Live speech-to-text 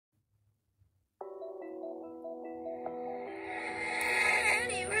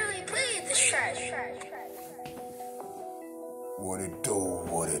What it do,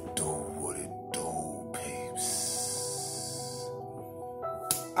 what it do, what it do, peeps.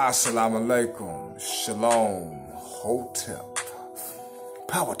 Assalamu alaikum, shalom, hotep.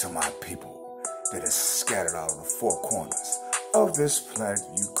 Power to my people that is scattered out of the four corners of this planet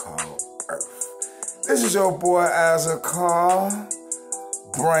you call Earth. This is your boy Azakar,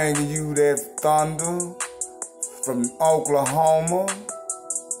 bringing you that thunder from Oklahoma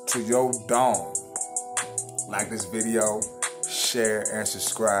to your dome. Like this video, share and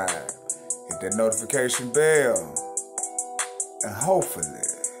subscribe. Hit that notification bell. And hopefully,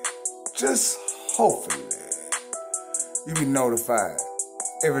 just hopefully, you be notified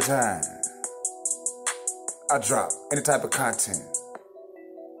every time I drop any type of content.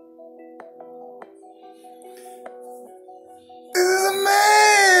 This is a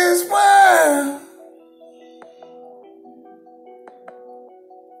man's world.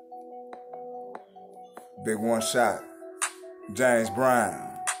 Big one shot. James Brown.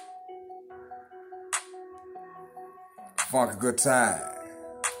 Funky good time.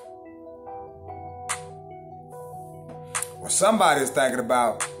 Well, somebody's thinking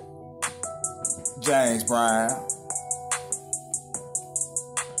about James Brown.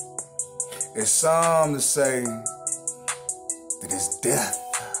 It's some to say that his death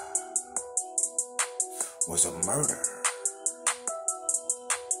was a murder.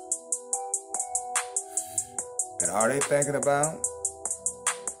 And are they thinking about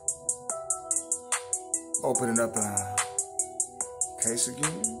opening up a case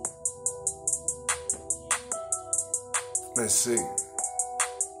again? Let's see.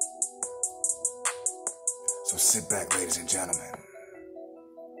 So sit back, ladies and gentlemen,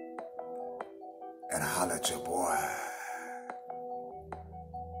 and holler at your boy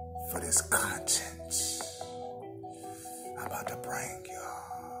for this content I'm about to bring y'all.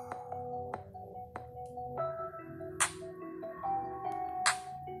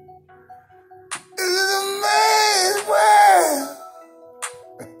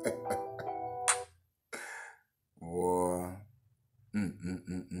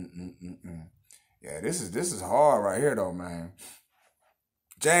 Yeah, this is hard right here though, man.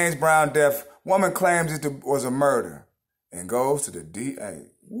 James Brown death. Woman claims it was a murder and goes to the DA.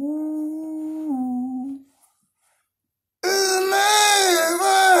 Ooh.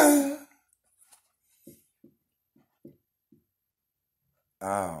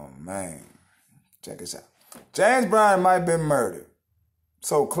 Oh man. Check this out. James Brown might have been murdered.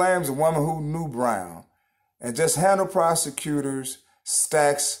 So claims a woman who knew Brown and just handled prosecutors'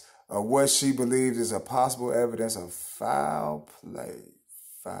 stacks of what she believes is a possible evidence of foul play.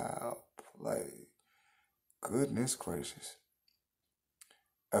 Foul play. Goodness gracious.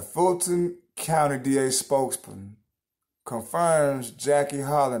 A Fulton County DA spokesman confirms Jackie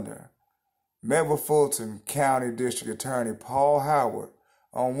Hollander met with Fulton County District Attorney Paul Howard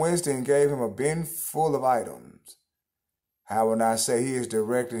on Wednesday and gave him a bin full of items. Howard now say he is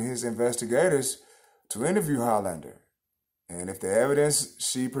directing his investigators to interview Hollander. And if the evidence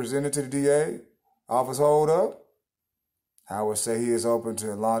she presented to the DA offers hold up, Howard say he is open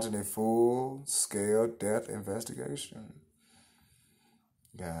to launching a full-scale death investigation.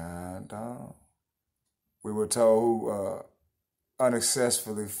 God dog. We were told who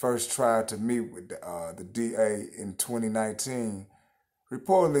unsuccessfully first tried to meet with the DA in 2019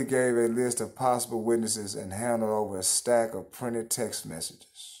 reportedly gave a list of possible witnesses and handed over a stack of printed text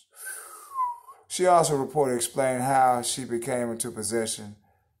messages. She also reportedly explained how she became into possession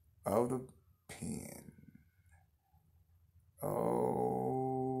of the pen.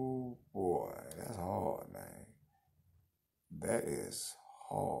 Oh boy, that's hard, man. That is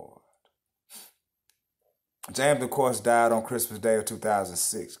hard. James, of course, died on Christmas Day of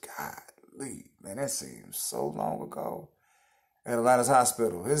 2006. Golly, man, that seems so long ago. At Atlanta's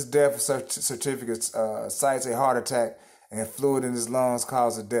hospital. His death certificate cites a heart attack and fluid in his lungs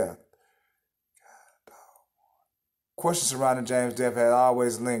caused the death. Questions surrounding James' death had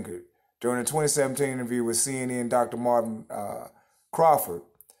always lingered. During a 2017 interview with CNN, Dr. Marvin Crawford,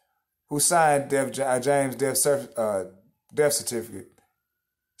 who signed James' death certificate,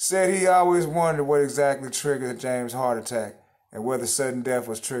 said he always wondered what exactly triggered James' heart attack and whether sudden death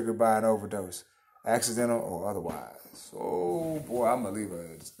was triggered by an overdose, accidental or otherwise. Oh boy, I'm gonna leave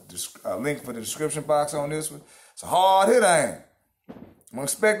a link for the description box on this one. It's a hard hit, ain't it? I'm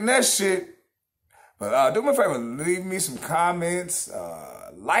expecting that shit. But do me a favor, leave me some comments.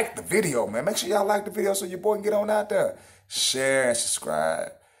 Like the video, man. Make sure y'all like the video so your boy can get on out there. Share and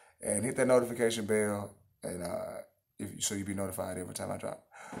subscribe. And hit that notification bell. And so you be notified every time I drop.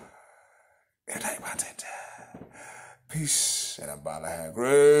 Peace and a bottle of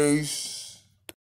grace.